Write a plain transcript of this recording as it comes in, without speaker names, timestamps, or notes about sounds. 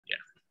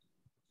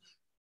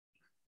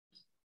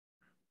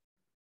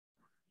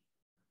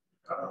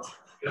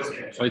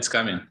Oh, it's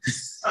coming.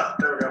 Oh,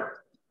 there we go.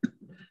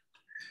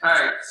 All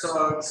right,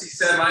 so as he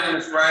said, my name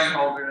is Ryan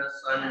Holderness.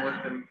 I'm with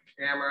the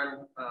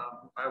Ameren.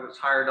 I was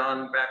hired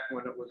on back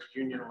when it was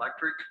Union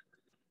Electric.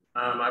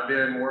 I've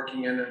been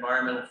working in the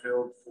environmental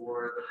field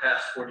for the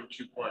past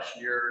 42 plus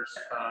years,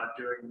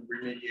 doing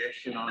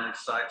remediation on these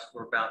sites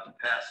for about the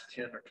past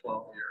 10 or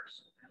 12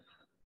 years.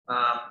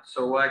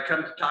 So what I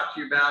come to talk to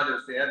you about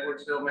is the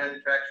Edwardsville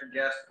manufactured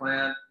gas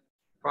plant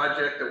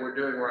project that we're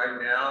doing right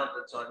now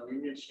that's on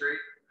Union Street,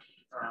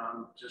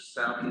 just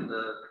south of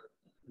the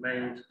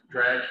main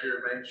drag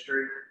here, Main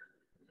Street.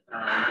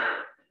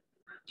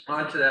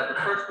 On to that, but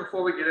first,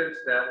 before we get into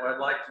that, what I'd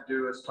like to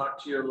do is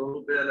talk to you a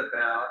little bit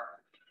about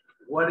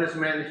what is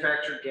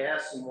manufactured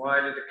gas and why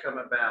did it come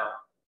about.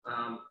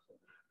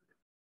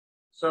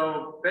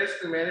 So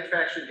basically,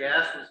 manufactured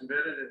gas was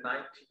invented in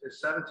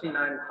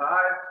 1795.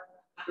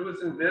 It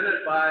was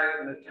invented by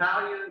an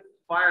Italian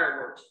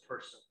fireworks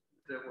person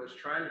that was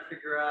trying to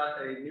figure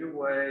out a new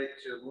way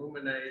to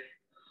illuminate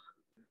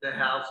the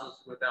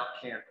houses without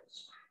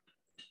candles.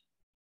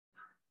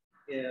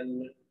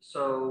 And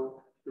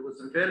so it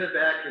was invented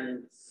back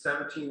in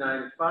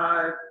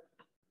 1795.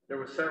 There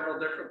were several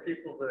different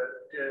people that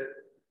did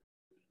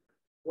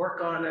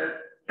work on it.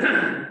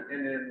 And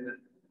in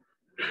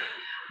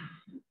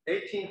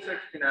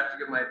 1816, I have to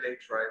get my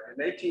dates right.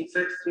 In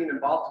 1816 in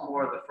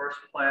Baltimore, the first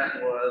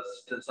plant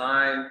was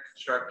designed,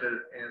 constructed,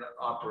 and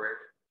operated.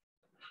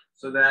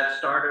 So that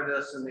started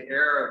us in the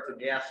era of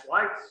the gas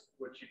lights,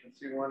 which you can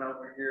see one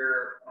over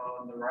here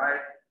on the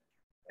right.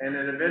 And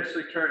it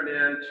eventually turned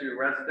into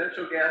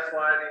residential gas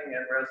lighting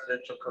and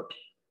residential cooking,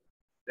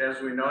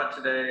 as we know it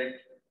today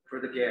for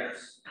the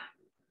gas.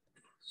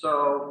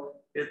 So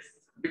it's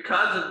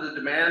because of the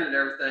demand and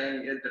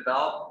everything, it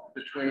developed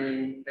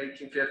between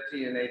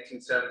 1850 and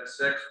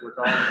 1876 with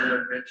all the new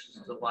inventions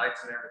of the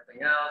lights and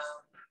everything else.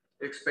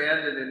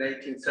 Expanded in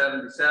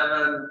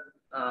 1877,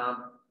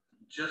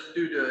 just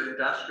due to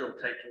industrial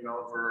taking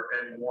over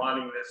and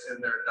wanting this in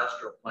their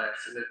industrial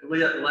plants. And it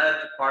led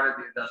to part of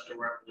the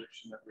industrial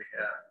revolution that we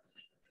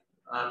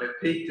have. It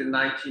peaked in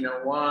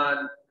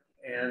 1901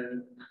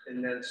 and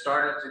then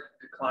started to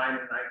decline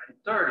in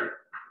 1930.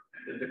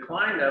 The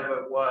decline of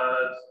it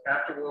was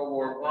after World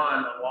War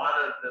I, a lot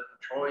of the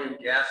petroleum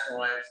gas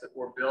lines that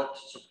were built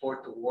to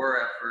support the war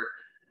effort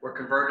were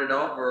converted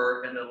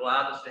over, and it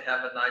allowed us to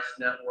have a nice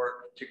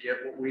network to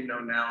get what we know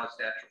now as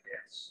natural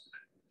gas.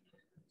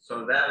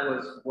 So that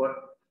was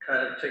what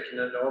kind of taking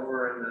it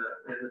over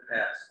in the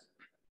past.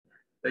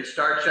 They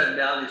started shutting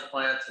down these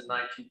plants in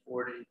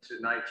 1940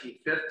 to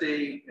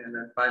 1950, and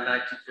then by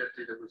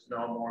 1950 there was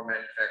no more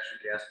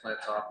manufactured gas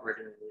plants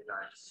operating in the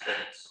United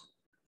States.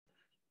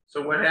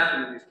 So what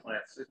happened to these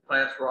plants? These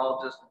plants were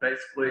all just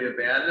basically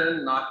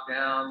abandoned, knocked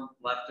down,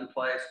 left in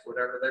place,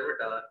 whatever they were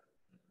done.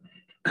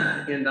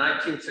 In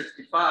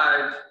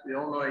 1965, the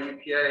Illinois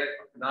EPA,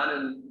 not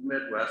in the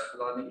Midwest,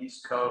 but on the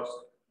East Coast,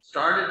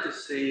 started to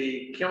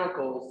see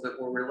chemicals that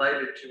were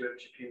related to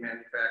MGP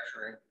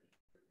manufacturing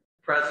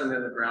present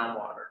in the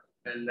groundwater.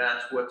 And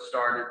that's what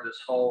started this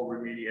whole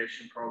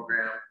remediation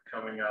program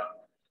coming up.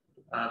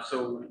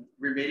 So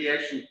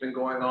remediation has been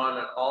going on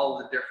at all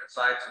the different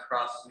sites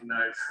across the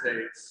United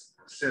States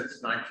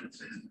since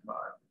 1965.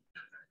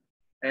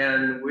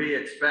 And we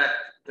expect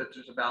that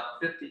there's about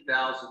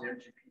 50,000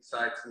 MGP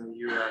sites in the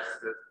US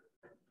that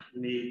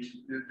needed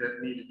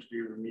to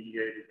be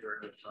remediated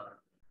during the time.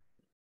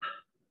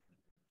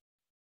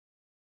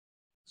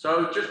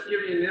 So just to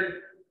give you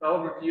an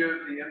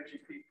overview of the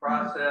MGP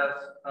process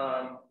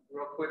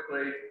real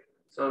quickly.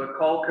 So the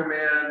coal come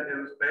in, it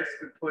was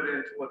basically put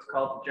into what's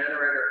called the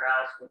generator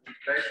house, which is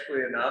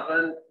basically an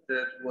oven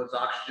that was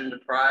oxygen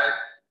deprived.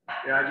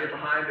 The idea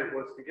behind it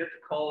was to get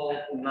the coal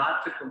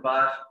not to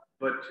combust,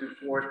 but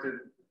for it to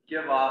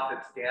give off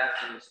its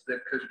gases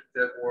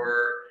that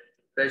were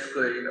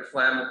basically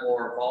flammable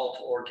or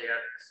volatile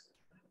organics.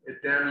 It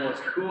then was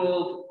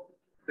cooled,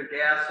 the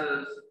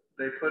gases,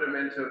 they put them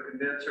into a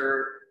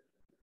condenser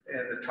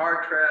and the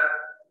tar trap,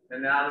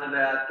 and out of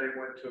that, they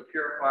went to a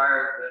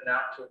purifier, then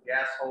out to a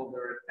gas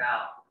holder and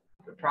out.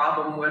 The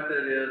problem with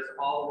it is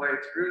all the way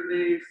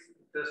through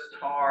this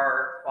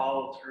tar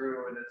followed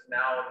through and it's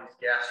now in these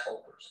gas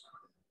holders.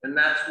 And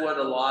that's what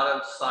a lot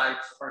of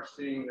sites are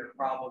seeing their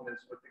problem is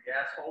with the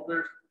gas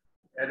holders.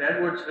 At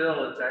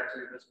Edwardsville, it's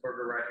actually this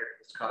burger right here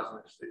that's causing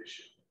us the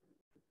issue.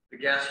 The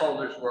gas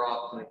holders were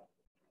all clean.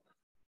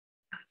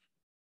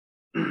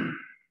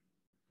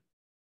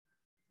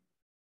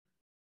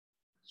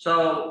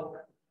 So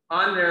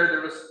on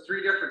there was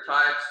 3 different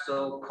types.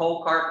 So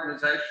coal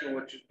carbonization,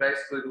 which is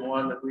basically the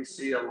one that we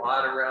see a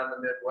lot around the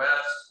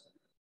Midwest.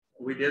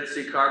 We did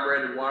see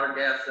carbureted water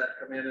gas that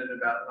come in at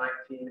about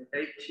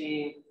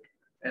 1918.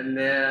 And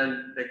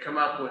then they come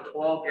up with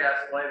oil gas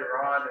later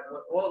on. And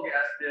what oil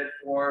gas did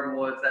for them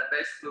was that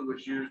basically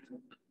was used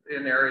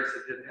in areas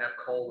that didn't have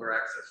coal or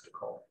access to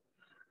coal.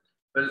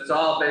 But it's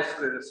all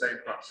basically the same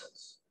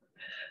process.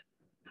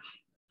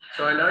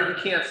 So I know you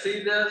can't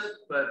see this,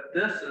 but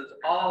this is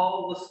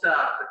all the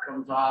stuff that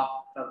comes off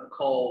of the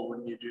coal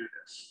when you do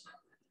this.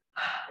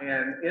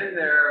 And in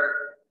there,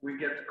 we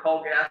get the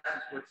coal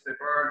gases, which they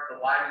burn, the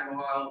lighting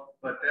oil.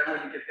 But then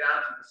when you get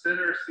down to the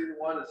center, see the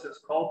one that says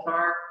coal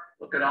tar?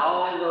 Look at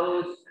all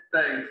those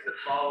things that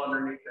fall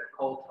underneath that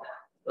coal tar.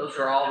 Those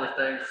are all the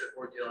things that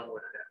we're dealing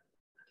with now.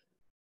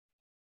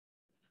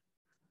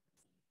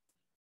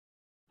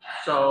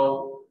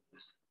 So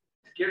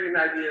to give you an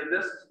idea,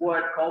 this is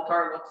what coal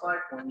tar looks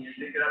like when you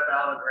dig it up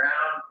out of the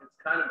ground. It's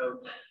kind of a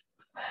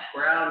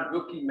brown,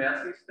 gooky,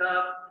 messy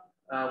stuff.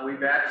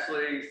 We've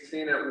actually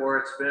seen it where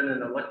it's been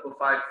in a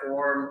liquefied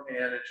form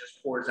and it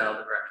just pours out of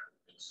the ground.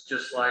 It's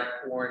just like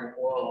pouring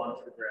oil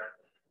onto the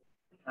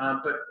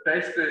ground. But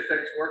basically the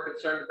things we're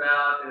concerned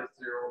about is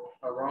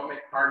their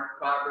aromatic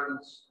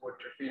hydrocarbons, which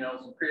are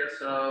phenols and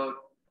creosote.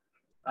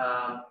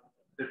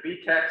 The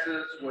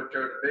B-texes, which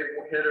are the big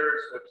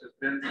hitters, which is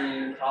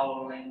benzene,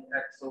 toluene,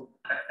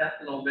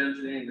 ethanol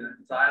benzene, and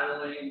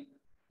xylylene.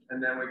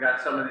 And then we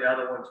got some of the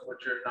other ones,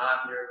 which are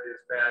not nearly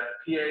as bad.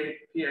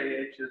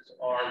 PAHs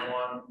are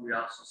one we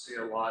also see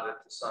a lot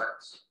at the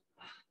sites.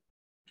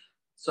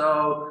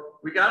 So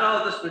we got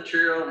all this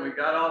material and we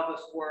got all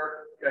this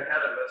work ahead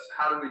of us.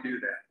 How do we do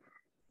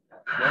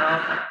that?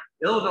 Well,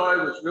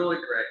 Illinois was really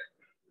great.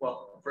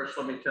 Well, first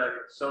let me tell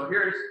you. So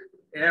here's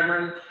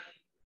Ameren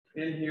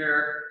in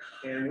here,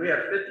 and we have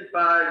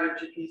 55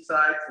 MGP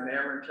sites in the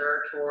Ameren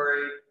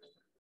territory.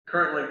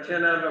 Currently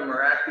 10 of them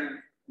are active.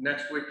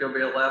 Next week there'll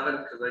be 11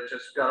 because I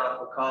just got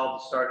off a call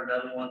to start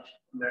another one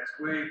next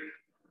week.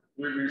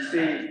 We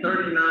received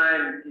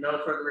 39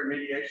 no further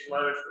remediation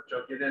letters, which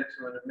I'll get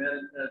into in a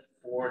minute,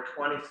 for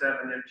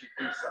 27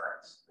 MGP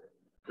sites.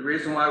 The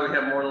reason why we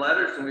have more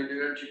letters than we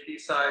do MGP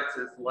sites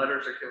is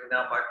letters are given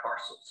out by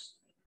parcels.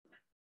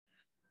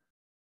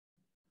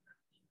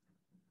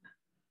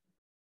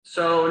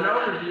 So an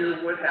overview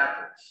of what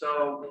happened.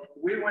 So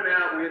we went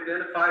out, we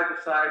identified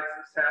the sites.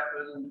 This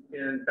happened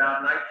in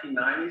about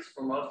 1990s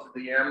for most of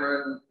the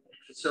Ameren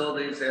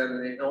facilities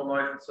and the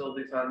Illinois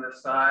facilities on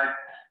this side.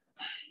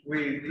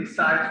 These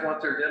sites,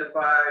 once they're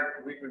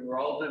identified, we've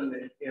enrolled them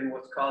in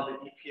what's called the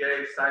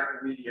EPA Site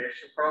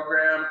Remediation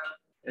Program.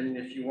 And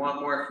if you want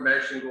more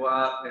information, go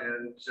out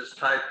and just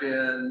type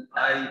in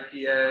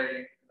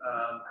IEPA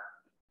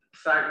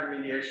Site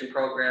Remediation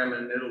Program,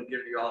 and it'll give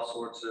you all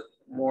sorts of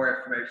more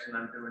information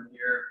I'm doing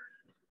here.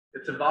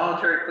 It's a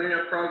voluntary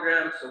cleanup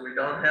program, so we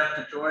don't have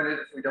to join it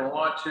if we don't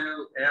want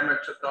to.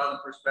 Ameren took on the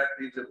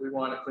perspective that we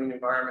want a clean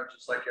environment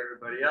just like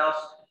everybody else.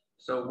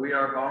 So we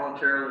are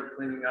voluntarily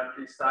cleaning up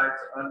these sites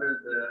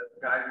under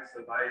the guidance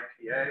of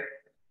IEPA.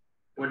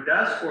 What it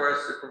does for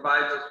us, it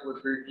provides us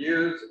with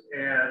reviews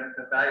and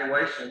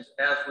evaluations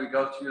as we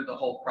go through the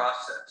whole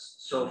process.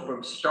 So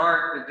from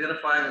start,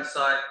 identifying the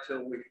site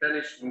till we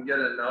finish and get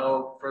a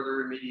no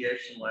further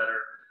remediation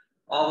letter,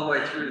 all the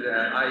way through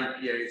that,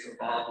 IEPA is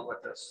involved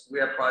with us. We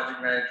have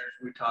project managers,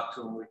 we talk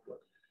to them weekly.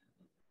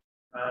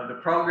 The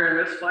program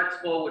is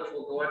flexible, which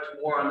we'll go into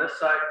more on this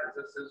site,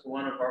 because this is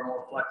one of our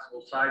more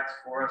flexible sites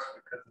for us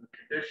because of the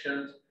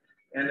conditions.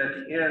 And at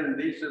the end,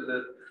 these are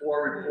the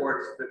 4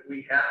 reports that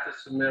we have to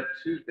submit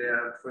to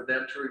them for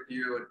them to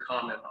review and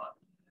comment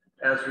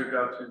on as we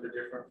go through the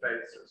different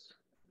phases.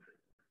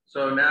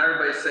 So now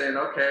everybody's saying,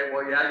 okay,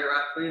 well, yeah, you're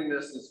out cleaning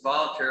this, it's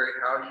voluntary,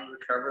 how do you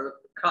recover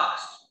the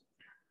cost?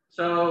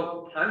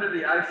 So under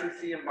the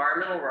ICC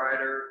environmental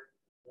rider,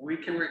 we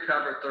can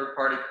recover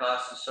third-party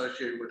costs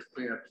associated with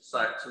cleanup the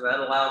site. So that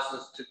allows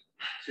us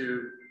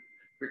to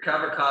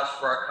recover costs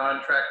for our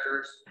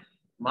contractors.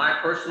 My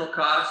personal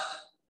cost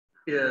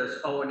is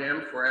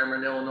O&M for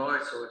Ameren, Illinois.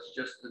 So it's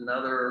just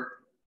another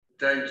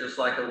thing, just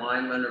like a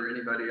lineman or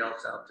anybody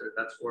else out there.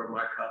 That's where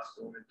my costs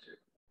go into.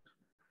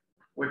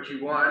 What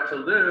you want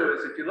to do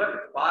is if you look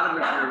at the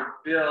bottom of your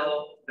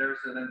bill, there's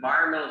an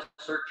environmental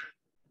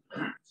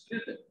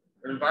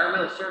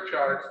environmental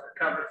surcharge that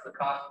covers the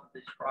cost of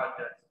these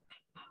projects.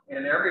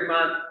 And every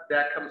month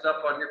that comes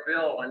up on your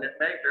bill, and it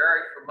may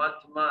vary from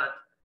month to month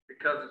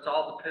because it's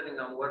all depending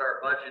on what our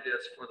budget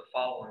is for the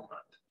following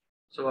month.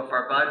 So if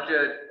our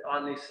budget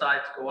on these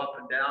sites go up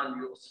and down,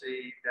 you'll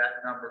see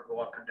that number go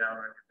up and down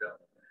on your bill.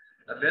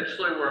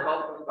 Eventually, we're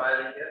hoping by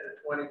the end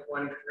of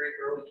 2023,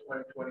 early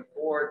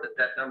 2024,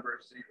 that number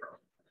is 0.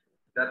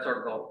 That's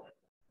our goal.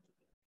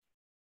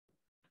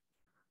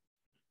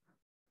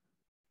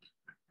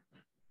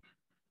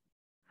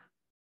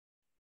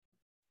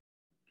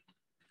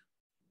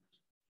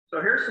 So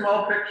here's some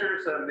old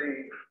pictures of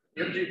the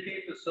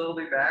MGP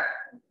facility back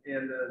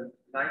in the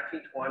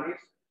 1920s.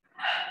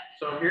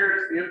 So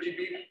here's the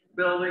MGP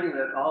building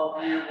that all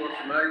of you were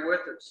familiar with.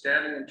 It's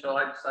standing until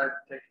I decided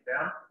to take it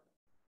down.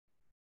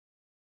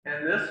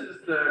 And this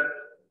is the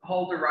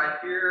holder right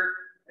here.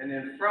 And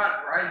in front,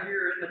 right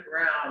here in the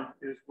ground,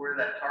 is where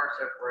that tar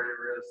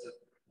separator is. That,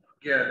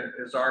 again,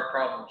 is our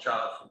problem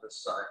child for this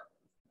site.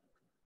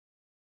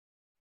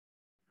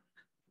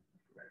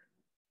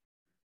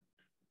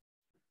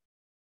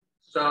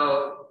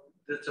 So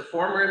it's a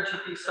former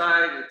MGP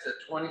site. It's at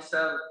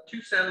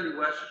 270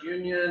 West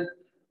Union.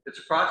 It's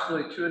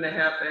approximately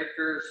 2.5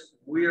 acres.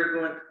 We are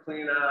going to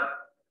clean up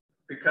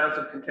because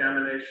of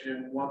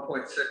contamination,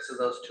 1.6 of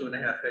those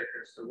 2.5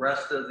 acres. The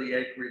rest of the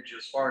acreage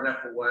is far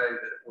enough away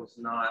that it was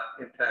not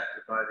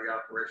impacted by the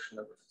operation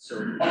of the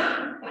facility.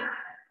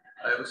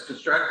 It was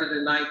constructed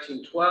in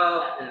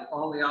 1912 and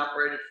only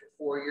operated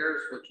for 4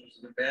 years, which was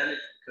an advantage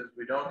because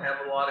we don't have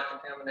a lot of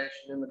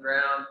contamination in the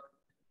ground.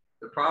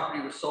 The property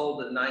was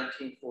sold in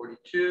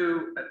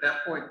 1942. At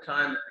that point in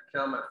time, it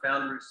became a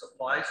foundry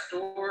supply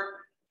store,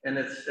 and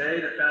it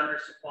stayed a foundry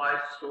supply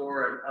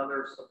store and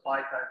other supply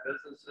type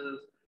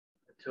businesses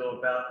until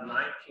about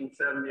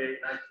 1978,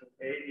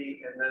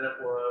 1980, and then it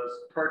was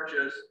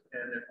purchased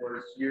and it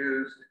was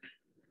used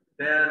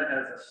then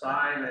as a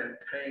sign and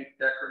paint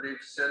decorative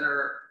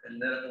center,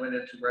 and then it went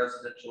into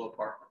residential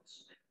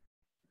apartments.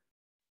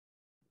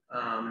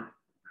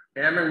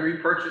 Ameren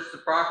repurchased the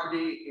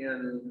property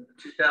in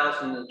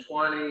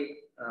 2020.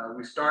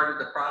 We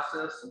started the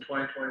process in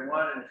 2021,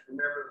 and if you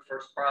remember, the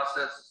first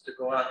process is to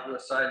go out and do a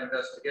site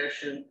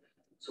investigation.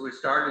 So we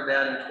started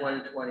that in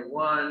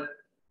 2021.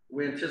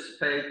 We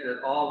anticipate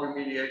that all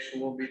remediation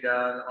will be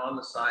done on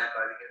the site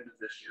by the end of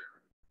this year.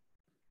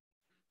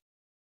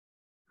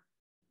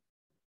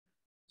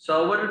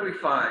 So what did we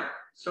find?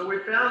 So we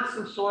found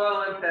some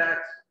soil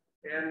impacts,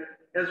 and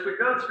as we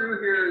go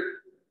through here,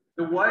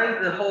 the way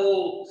the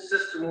whole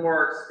system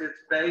works, it's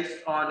based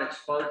on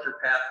exposure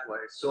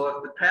pathways. So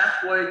if the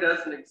pathway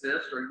doesn't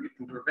exist, or you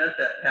can prevent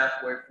that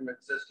pathway from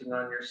existing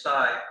on your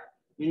site,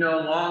 you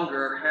no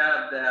longer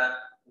have that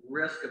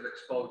risk of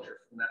exposure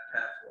from that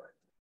pathway.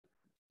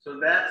 So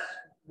that's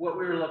what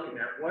we were looking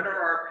at. What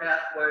are our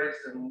pathways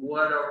and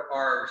what are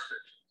our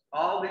restrictions?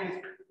 All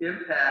these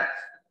impacts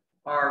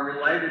are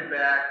related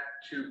back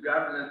to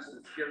governance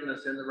that's given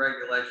us in the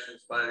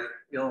regulations by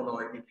the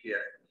Illinois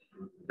EPA.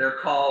 They're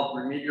called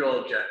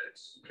remedial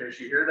objectives. In case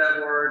you hear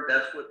that word,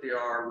 that's what they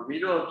are.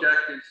 Remedial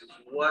objectives is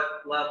what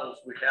levels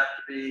we have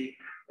to be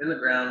in the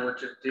ground, which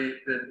have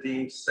been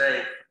deemed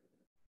safe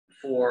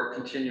for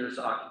continuous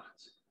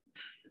occupancy,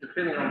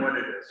 depending on what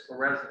it is. For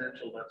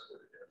residential, that's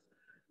what it is.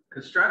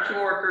 Construction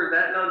worker,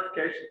 that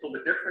notification is a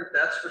little bit different.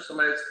 That's for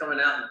somebody that's coming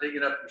out and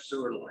digging up your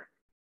sewer line.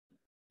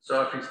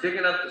 So if he's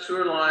digging up the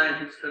sewer line,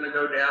 he's going to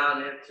go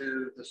down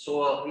into the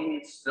soil. He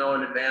needs to know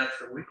in advance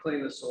that we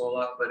clean the soil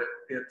up, but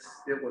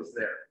it was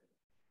there.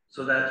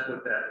 So that's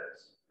what that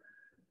is.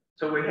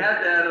 So we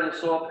had that on the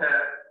soil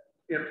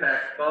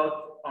impacts, both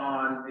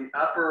on the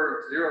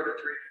upper 0 to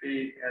 3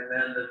 feet and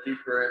then the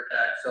deeper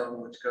impact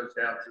zone, which goes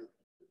down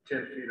to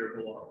 10 feet or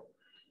below.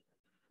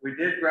 We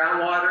did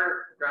groundwater.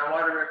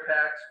 Groundwater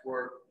impacts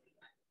were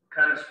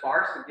kind of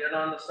sparse again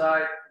on the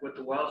site with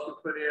the wells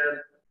we put in,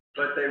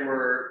 but they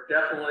were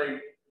definitely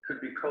could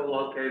be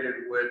co-located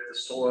with the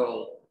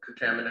soil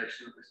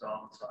contamination that we saw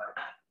on the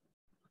site.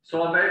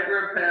 Soil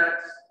vapor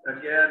impacts,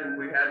 again,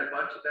 we had a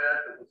bunch of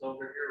that was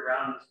over here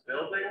around this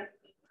building.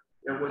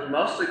 It was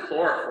mostly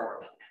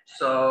chloroform.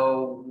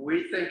 So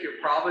we think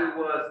it probably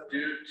was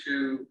due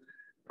to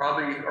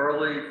probably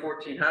early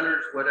 1400s,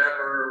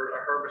 whatever, a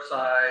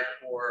herbicide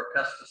or a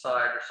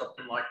pesticide or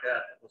something like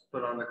that was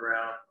put on the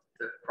ground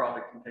that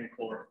probably contained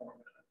chloroform.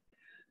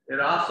 It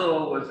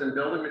also was in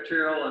building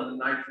material in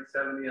the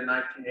 1970s and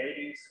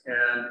 1980s,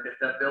 and if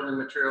that building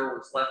material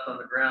was left on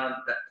the ground,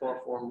 that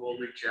chloroform will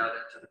leach out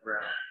into the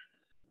ground.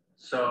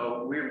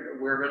 So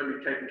we're going to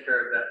be taking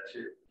care of that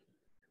too.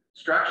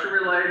 Structure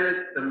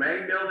related, the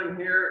main building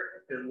here,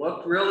 it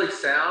looked really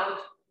sound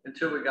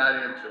until we got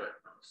into it.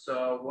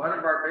 So one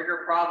of our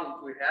bigger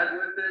problems we had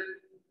with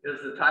it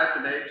is the type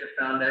and age of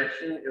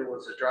foundation. It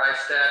was a dry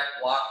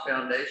stack block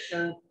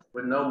foundation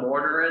with no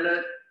mortar in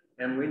it,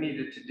 and we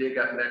needed to dig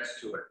up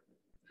next to it.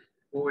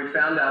 What we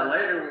found out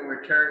later when we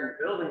were tearing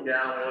the building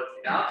down was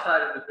the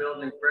outside of the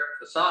building brick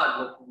facade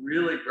looked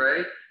really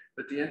great,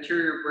 but the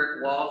interior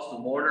brick walls, the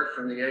mortar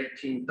from the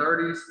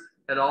 1830s,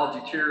 had all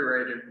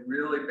deteriorated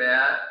really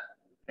bad,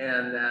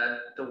 and that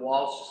the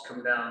walls just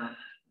come down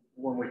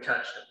when we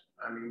touched them.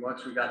 I mean,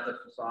 once we got the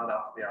facade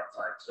off the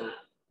outside. So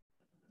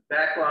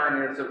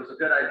backline is it was a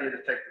good idea to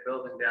take the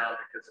building down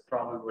because it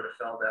probably would have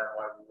fell down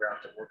while we were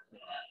out there working on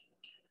it.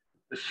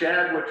 The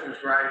shed, which was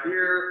right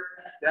here,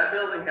 that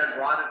building had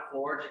rotted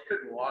floors. You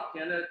couldn't walk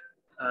in it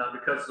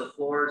because the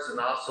floors and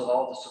also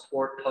all the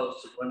support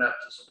posts that went up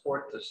to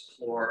support this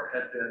floor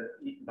had been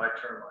eaten by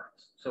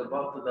termites. So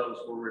both of those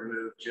were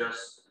removed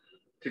just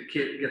to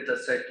get the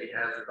safety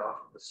hazard off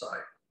of the site.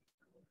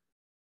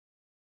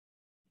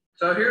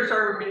 So here's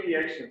our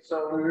remediation.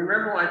 So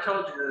remember when I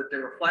told you that they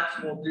were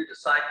flexible due to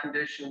site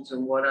conditions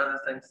and what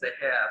other things they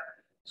have.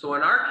 So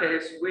in our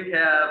case, we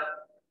have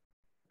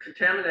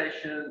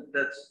contamination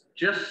that's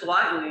just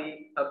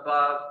slightly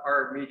above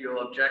our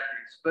remedial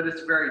objectives, but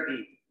it's very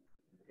deep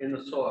in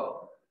the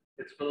soil.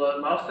 It's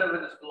below, most of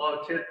it is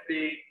below 10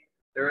 feet.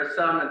 There is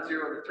some at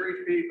 0 to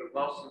 3 feet, but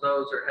most of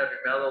those are heavy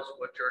metals,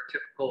 which are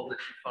typical that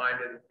you find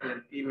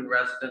in even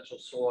residential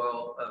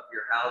soil of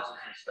your houses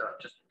and stuff,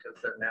 just because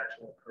they're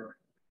natural occurring.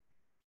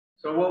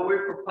 So what we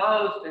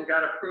proposed and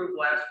got approved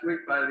last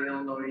week by the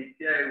Illinois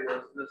EPA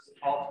was this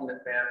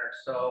alternate manner.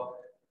 So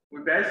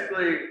we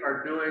basically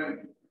are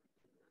doing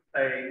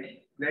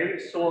a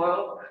native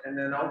soil, and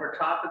then over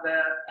top of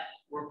that,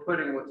 we're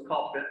putting what's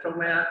called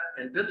Bentomat,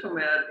 and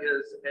Bentomat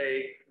is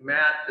a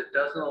mat that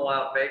doesn't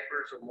allow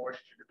vapors or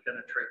moisture to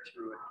penetrate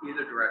through it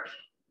either direction.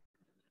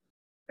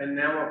 And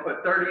then we'll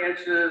put 30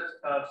 inches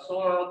of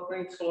soil,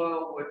 clean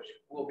soil, which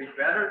will be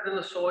better than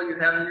the soil you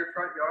have in your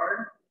front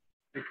yard,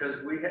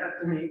 because we have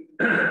to meet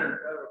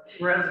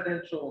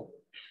residential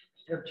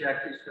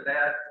objectives for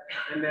that.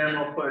 And then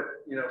we'll put,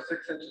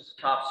 6 inches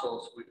of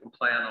topsoil so we can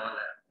plan on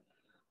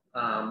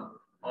that,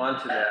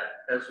 onto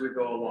that as we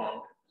go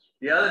along.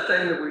 The other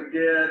thing that we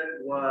did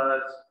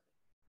was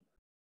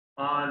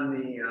on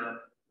the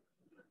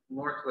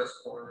northwest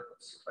corner.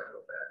 Let's see if I go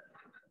back.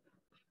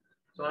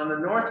 So on the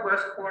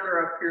northwest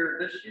corner up here,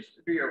 this used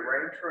to be a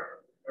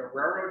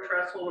railroad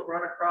trestle that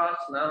run across.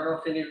 And I don't know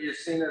if any of you have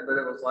seen it, but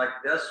it was like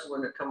this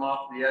when it come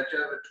off the edge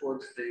of it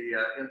towards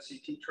the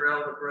MCT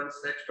trail that runs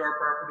next to our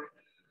property.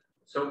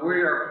 So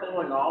we are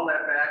pulling all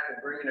that back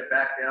and bringing it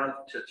back down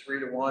to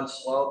 3-to-1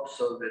 slope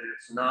so that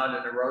it's not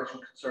an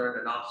erosion concern,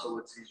 and also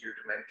it's easier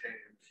to maintain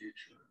in the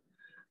future.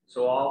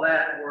 So all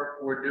that work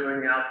we're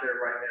doing out there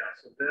right now.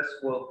 So this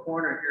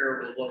corner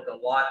here will look a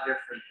lot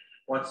different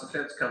once the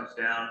fence comes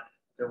down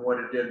than what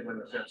it did when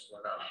the fence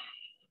went up.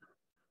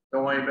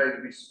 Don't want anybody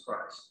to be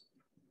surprised.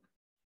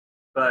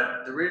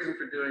 But the reason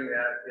for doing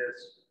that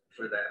is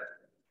for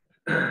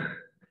that.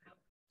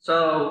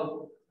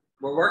 So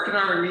we're working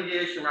on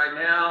remediation right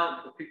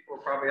now. The people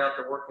are probably out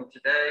there working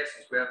today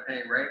since we haven't had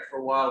any rain for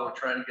a while. We're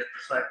trying to get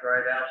the site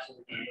dried out so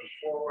we can move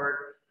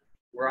forward.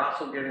 We're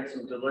also getting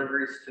some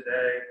deliveries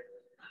today.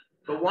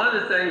 But one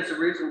of the things, the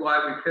reason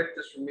why we picked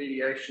this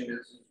remediation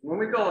is when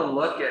we go and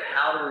look at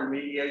how to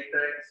remediate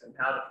things and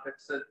how to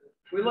fix it,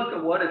 we look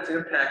at what its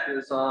impact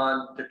is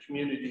on the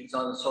communities,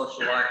 on the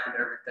social life and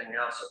everything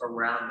else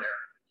around there.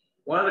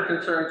 One of the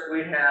concerns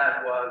we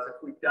had was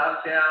if we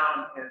dug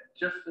down and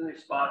just in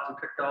these spots and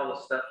picked all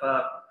this stuff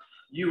up,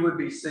 you would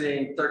be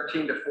seeing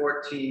 13 to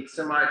 14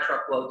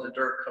 semi-truckloads of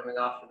dirt coming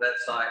off of that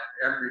site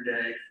every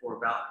day for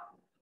about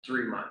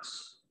 3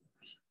 months.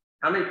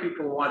 How many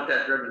people want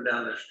that driven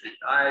down their street?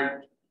 I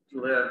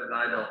live and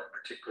I don't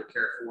particularly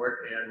care for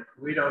it, and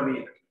we don't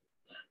either.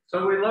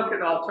 So we look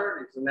at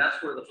alternatives, and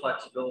that's where the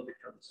flexibility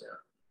comes in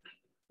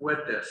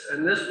with this.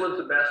 And this was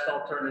the best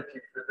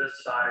alternative for this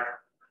site,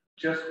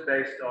 just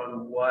based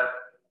on what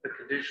the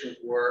conditions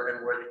were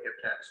and where the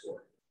impacts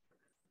were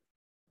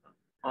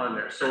on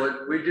there.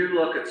 So we do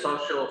look at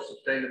social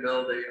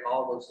sustainability,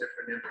 all those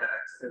different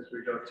impacts as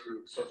we go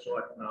through social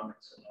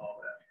economics and all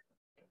that.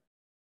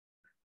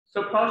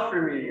 So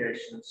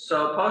post-remediation.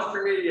 So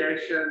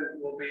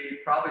post-remediation will be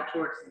probably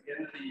towards the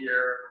end of the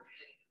year.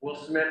 We'll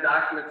submit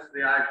documents to the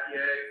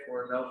IPA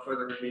for no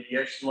further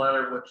remediation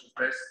letter, which is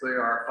basically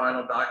our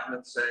final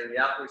document saying,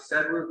 yeah, we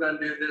said we were going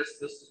to do this.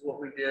 This is what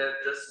we did.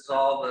 This is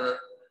all the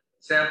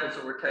samples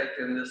that were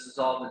taken. This is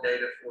all the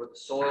data for the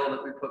soil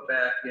that we put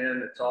back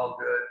in. It's all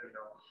good,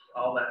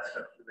 all that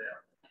stuff for them.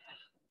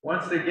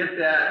 Once they get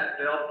that,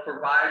 they'll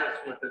provide us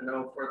with a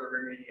no further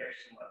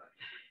remediation letter.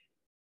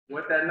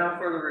 What that no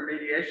further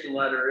remediation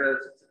letter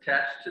is, it's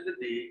attached to the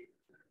deed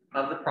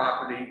of the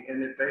property,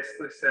 and it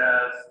basically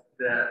says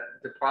that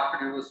the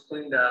property was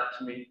cleaned up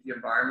to meet the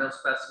environmental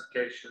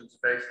specifications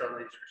based on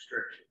these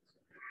restrictions.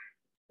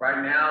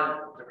 Right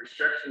now, the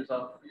restrictions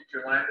on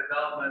future land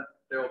development,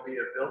 there will be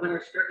a building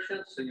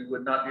restriction, so you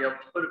would not be able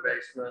to put a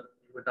basement,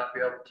 you would not be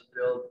able to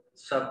build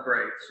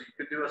subgrade. So you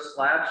could do a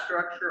slab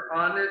structure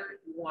on it if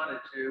you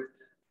wanted to,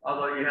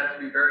 although you have to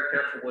be very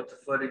careful with the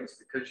footings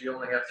because you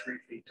only have 3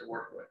 feet to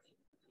work with.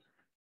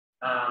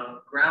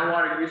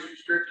 Groundwater use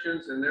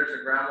restrictions, and there's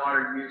a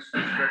groundwater use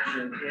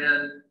restriction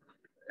in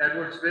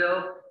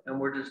Edwardsville, and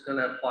we're just going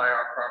to apply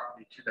our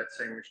property to that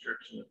same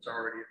restriction that's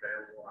already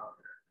available out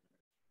there.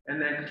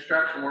 And then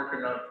construction worker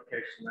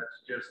notification,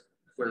 that's just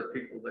for the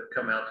people that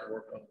come out to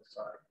work on the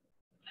site.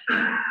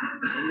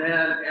 And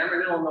then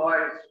Ameren,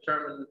 Illinois has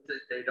determined that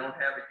they don't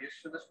have a use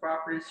for this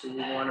property, so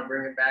we want to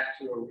bring it back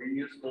to a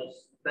reusable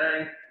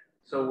thing.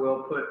 So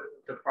we'll put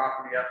the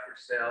property up for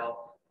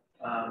sale.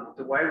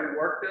 The way we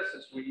work this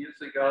is we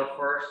usually go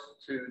first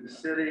to the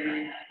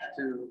city,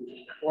 to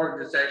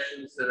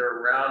organizations that are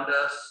around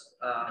us,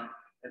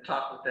 and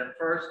talk with them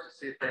first to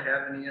see if they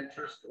have any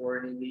interest or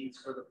any needs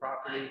for the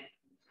property.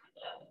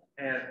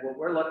 And what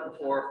we're looking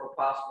for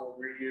possible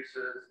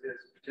reuses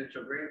is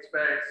potential green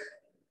space.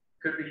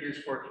 Could be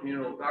used for a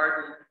communal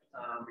garden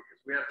because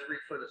we have 3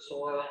 foot of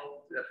soil,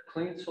 we have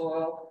clean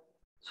soil,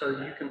 so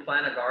you can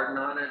plant a garden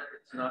on it.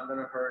 It's not going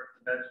to hurt.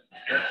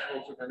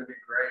 Vegetables are going to be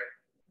great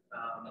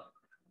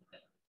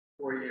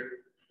for you.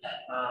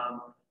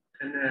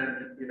 And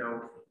then,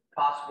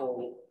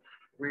 possible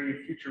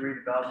future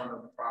redevelopment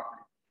of the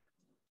property.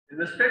 In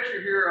this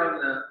picture here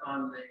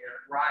on the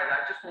right,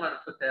 I just wanted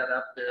to put that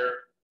up there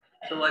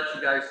to let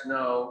you guys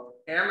know,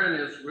 Ameren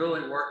is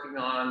really working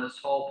on this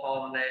whole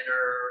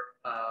pollinator,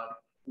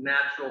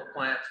 natural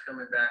plants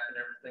coming back and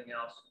everything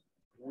else.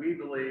 We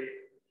believe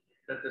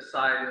that the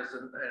site is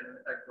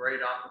a great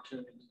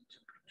opportunity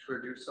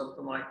to do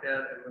something like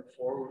that and move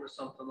forward with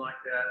something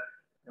like that.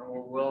 And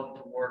we're willing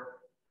to work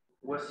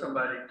with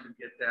somebody to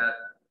get that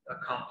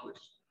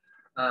accomplished.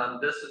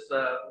 This is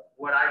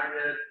what I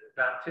did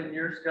about 10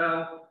 years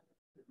ago.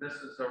 This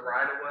is a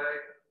right-of-way.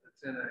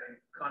 It's in a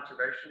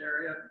conservation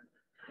area.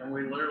 And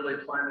we literally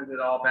planted it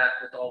all back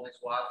with all these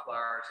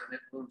wildflowers, and it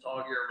blooms all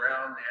year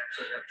round. They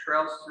actually have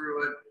trails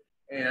through it,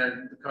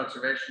 and the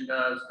conservation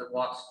does that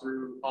walks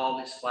through all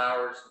these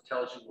flowers and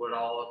tells you what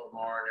all of them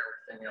are and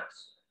everything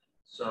else.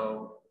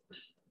 So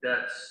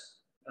that's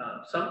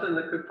something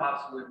that could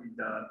possibly be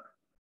done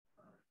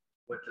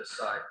with this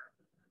site.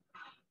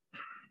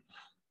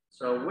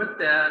 So with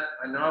that,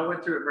 I know I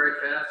went through it very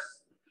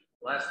fast.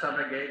 Last time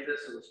I gave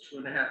this, it was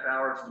 2.5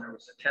 hours, and there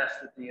was a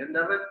test at the end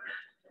of it.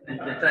 And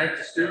to thank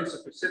the students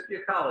of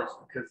Pacifica College,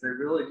 because they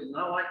really did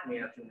not like me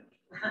at the end.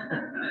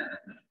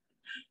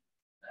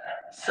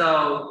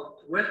 So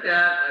with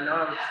that, I know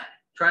I was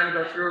trying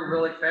to go through it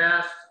really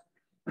fast.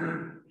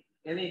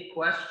 Any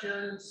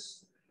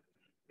questions?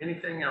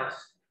 Anything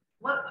else?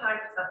 What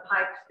types of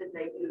pipes did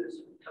they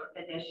use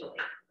initially?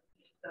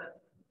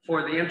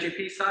 For the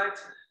MGP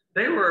sites,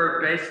 they were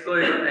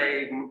basically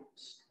a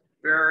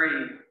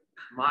very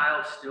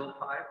mild steel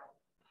pipe.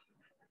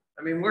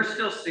 I mean, we're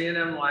still seeing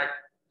them like,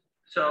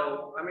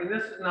 so, I mean,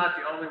 this is not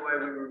the only way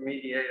we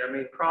remediate. I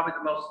mean, probably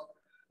the most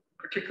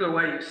particular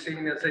way you've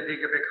seen is they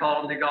dig a big hole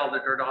and dig all the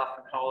dirt off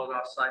and haul it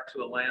off site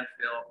to a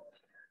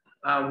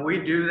landfill. We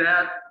do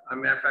that. As a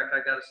matter of fact,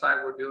 I got a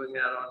site we're doing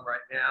that on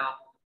right now.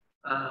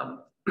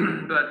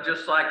 But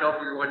just like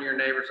over one of your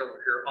neighbors over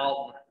here,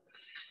 Alton,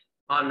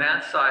 on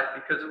that site,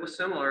 because it was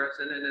similar, it's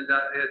in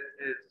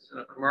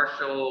a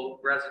commercial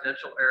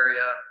residential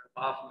area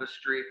off of a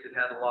street that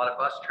had a lot of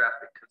bus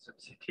traffic, because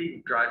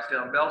MCT drives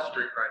down Bell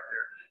Street right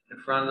there in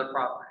front of the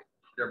property,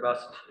 their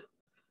buses.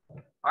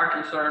 Our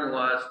concern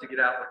was to get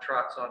out with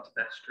trucks onto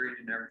that street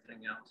and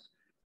everything else.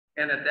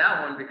 And at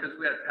that one, because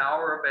we had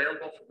power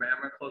available from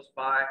Ameren close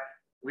by,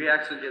 we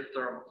actually did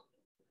thermal.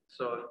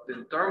 So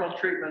the thermal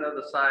treatment of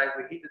the site,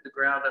 we heated the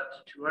ground up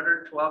to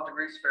 212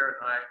 degrees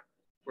Fahrenheit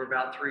for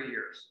about 3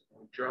 years.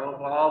 We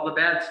drove all the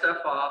bad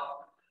stuff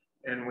off,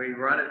 and we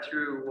run it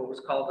through what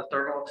was called the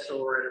thermal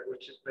accelerator,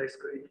 which is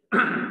basically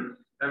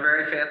a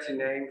very fancy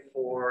name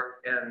for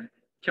a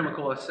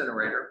chemical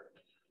incinerator,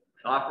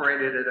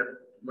 operated at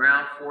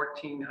around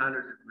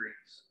 1400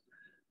 degrees.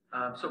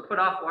 So put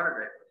off water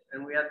vapor,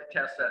 and we had to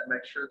test that and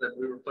make sure that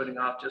we were putting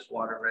off just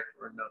water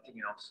vapor and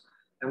nothing else.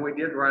 And we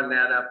did run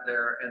that up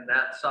there, and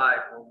that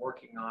site we're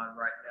working on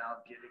right now,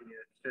 getting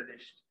it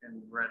finished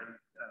and ready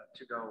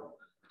to go,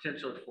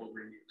 potentially for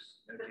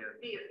reuse again.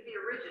 The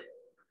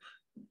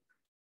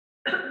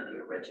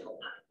original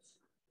pipes.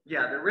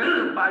 Yeah, the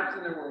original pipes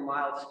in there were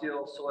mild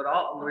steel, so at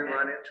Alton we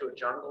run into a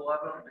jungle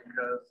of them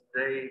because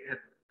they had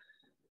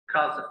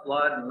caused a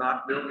flood and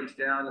knocked buildings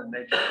down, and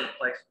they just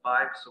replaced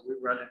pipes, so we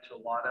run into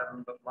a lot of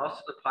them, but most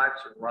of the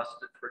pipes are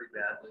rusted pretty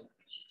badly.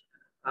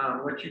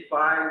 What you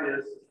find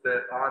is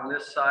that on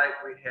this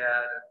site we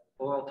had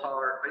oil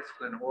tar,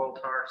 basically an oil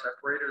tar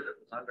separator that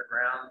was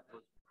underground,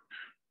 with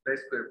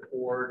basically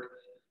poured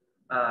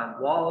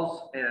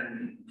walls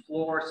and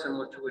floor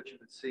similar to what you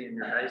would see in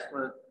your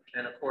basement.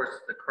 And of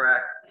course the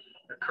crack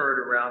occurred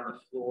around the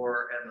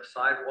floor and the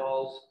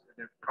sidewalls. And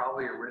it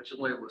probably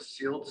originally was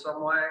sealed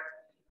some way,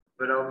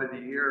 but over the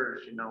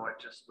years, you know, it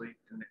just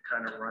leaked and it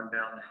kind of run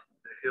down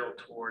the hill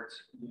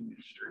towards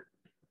Union Street.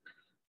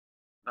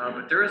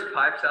 But there is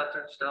pipes out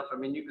there and stuff. I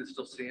mean, you can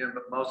still see them,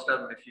 but most of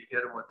them, if you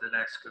hit them with an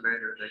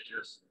excavator, they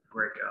just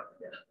break up.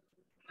 Yeah.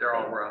 They're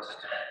all rust.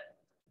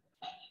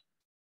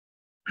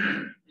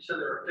 You said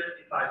there were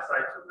 55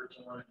 sites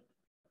originally,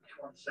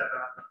 27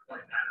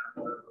 and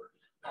 29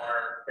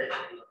 are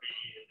basically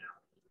remediated now.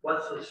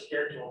 What's the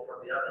schedule for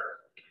the other?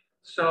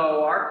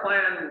 So our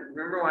plan,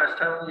 remember when I was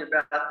telling you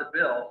about the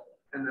bill,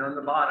 and on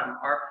the bottom,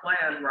 our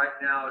plan right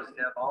now is to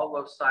have all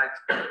those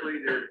sites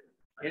completed,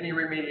 any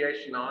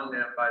remediation on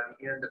them by the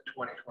end of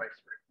 2023.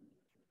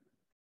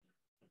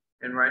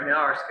 And right now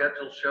our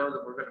schedules show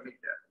that we're going to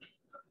meet that.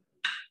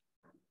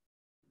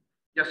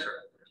 Yes, sir.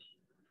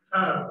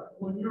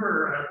 When you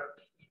were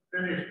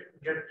finished,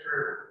 get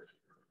your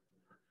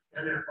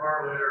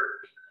NFR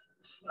letter,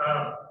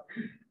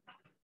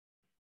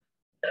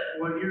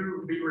 will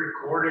you be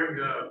recording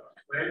the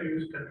land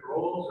use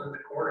controls in the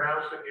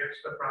courthouse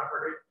against the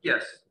property?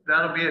 Yes,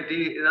 that'll be a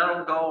deed.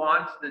 That'll go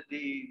on to the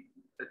deed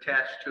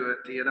attached to it,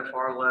 the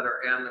NFR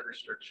letter and the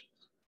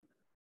restrictions.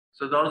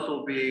 So those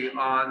will be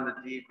on the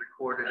deed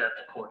recorded at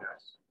the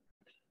courthouse.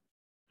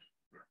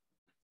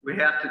 We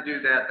have to do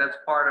that. That's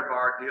part of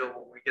our deal.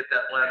 When we get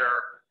that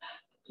letter,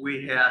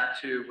 we have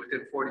to,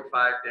 within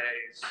 45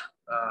 days,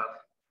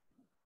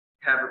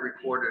 have it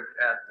recorded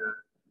at the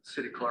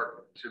city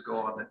clerk to go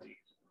on the deed.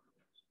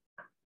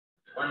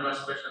 One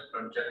last question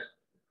from Jen.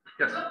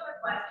 Yes. One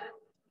quick question.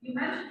 You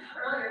mentioned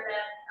earlier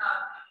that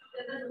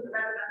this was a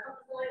residential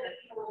facility, that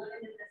people were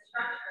living in this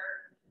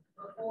structure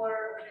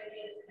before they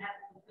needed to have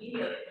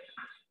remediation.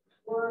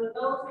 Were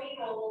those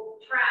people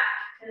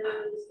tracked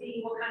to see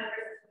what kind of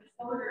risks and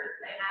exposures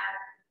they had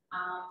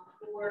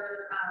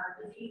for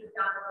diseases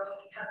down the road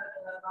because of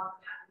the amount of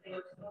time they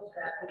were exposed to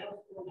that? For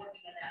those who were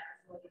working in that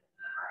facility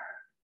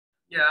prior?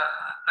 Yeah,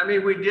 I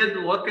mean, we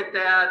did look at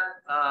that,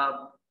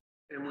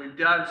 we've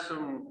done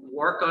some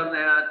work on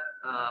that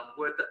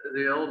with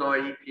the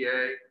Illinois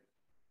EPA.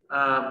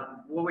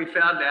 What we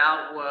found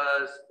out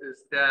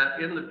is that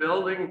in the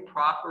building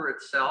proper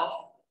itself,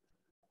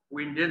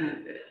 we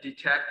didn't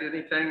detect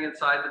anything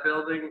inside the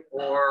building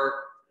or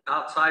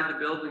outside the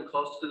building,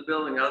 close to the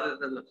building, other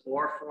than the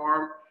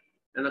chloroform.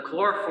 And the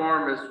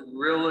chloroform is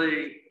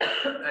really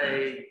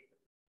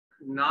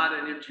not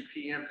an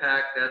MGP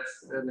impact.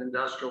 That's an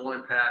industrial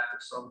impact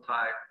of some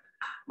type,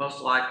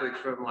 most likely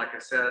from, like I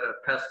said, a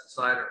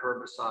pesticide or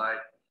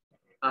herbicide.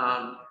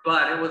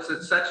 But it was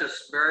in such a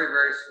very,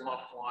 very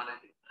small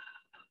quantity.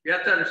 You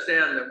have to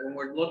understand that when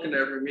we're looking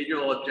at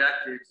remedial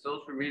objectives,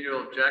 those remedial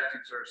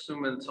objectives are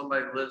assuming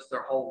somebody lives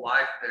their whole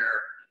life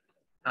there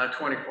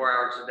 24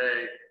 hours a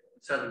day,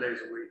 7 days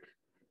a week.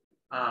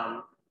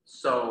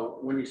 So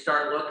when you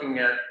start looking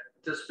at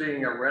this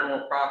being a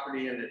rental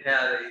property and it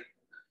had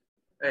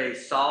a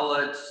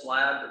solid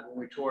slab, that when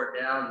we tore it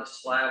down, the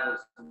slab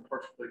was in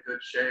perfectly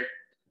good shape.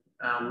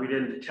 We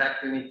didn't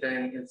detect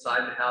anything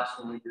inside the house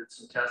when we did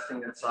some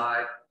testing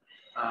inside.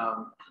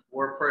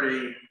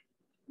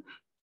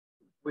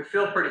 We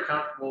feel pretty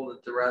comfortable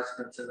that the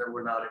residents in there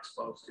were not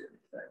exposed to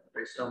anything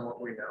based on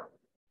what we know.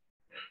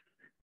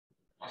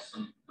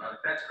 Awesome.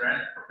 Thanks,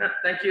 Grant. Yeah,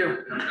 thank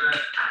you.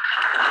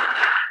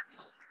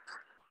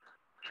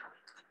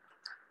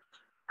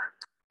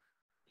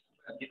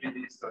 I'll give you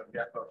this on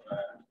behalf of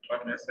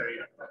Holderness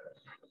area and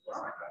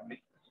my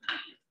family.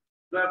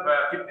 You have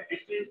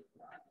 50-50?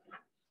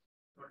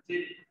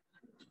 40?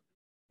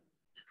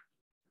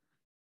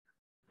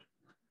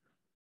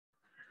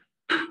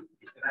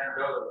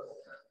 $59.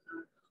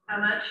 How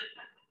much?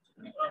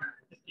 59.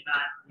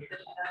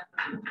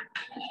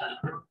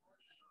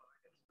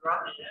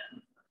 Drop it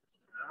in.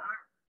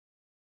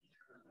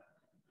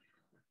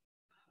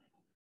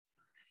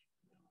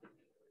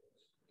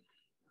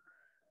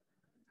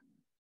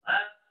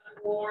 Last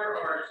four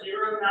are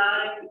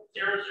 0900.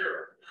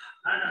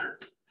 900.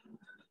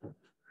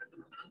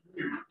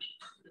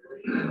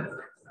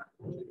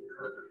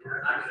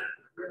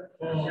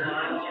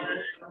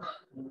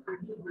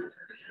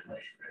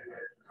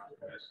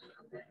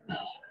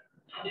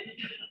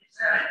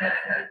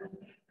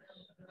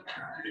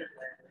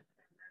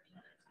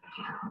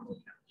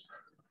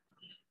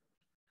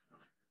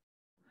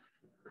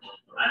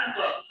 I'm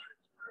close.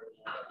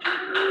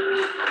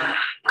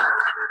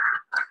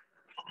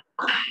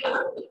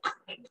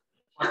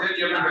 Well, thank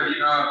you, everybody.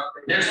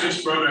 Next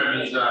week's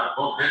program is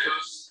Bob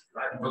Betos,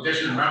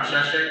 Vocation Mark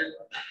Shashek,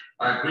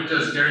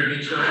 greeters Gary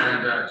Mitchell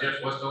and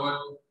Jeff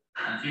Westerwood,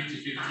 and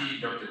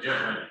 50-50 Dr.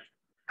 Jeff Money.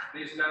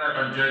 Please stand up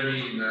and join me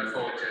in the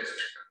forward test.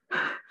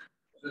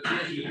 The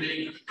things you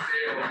think,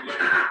 say, or do.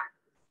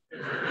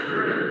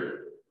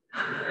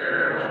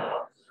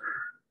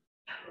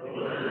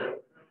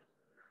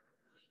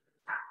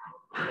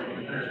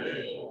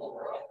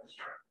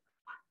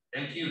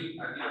 Thank you.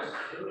 Adios.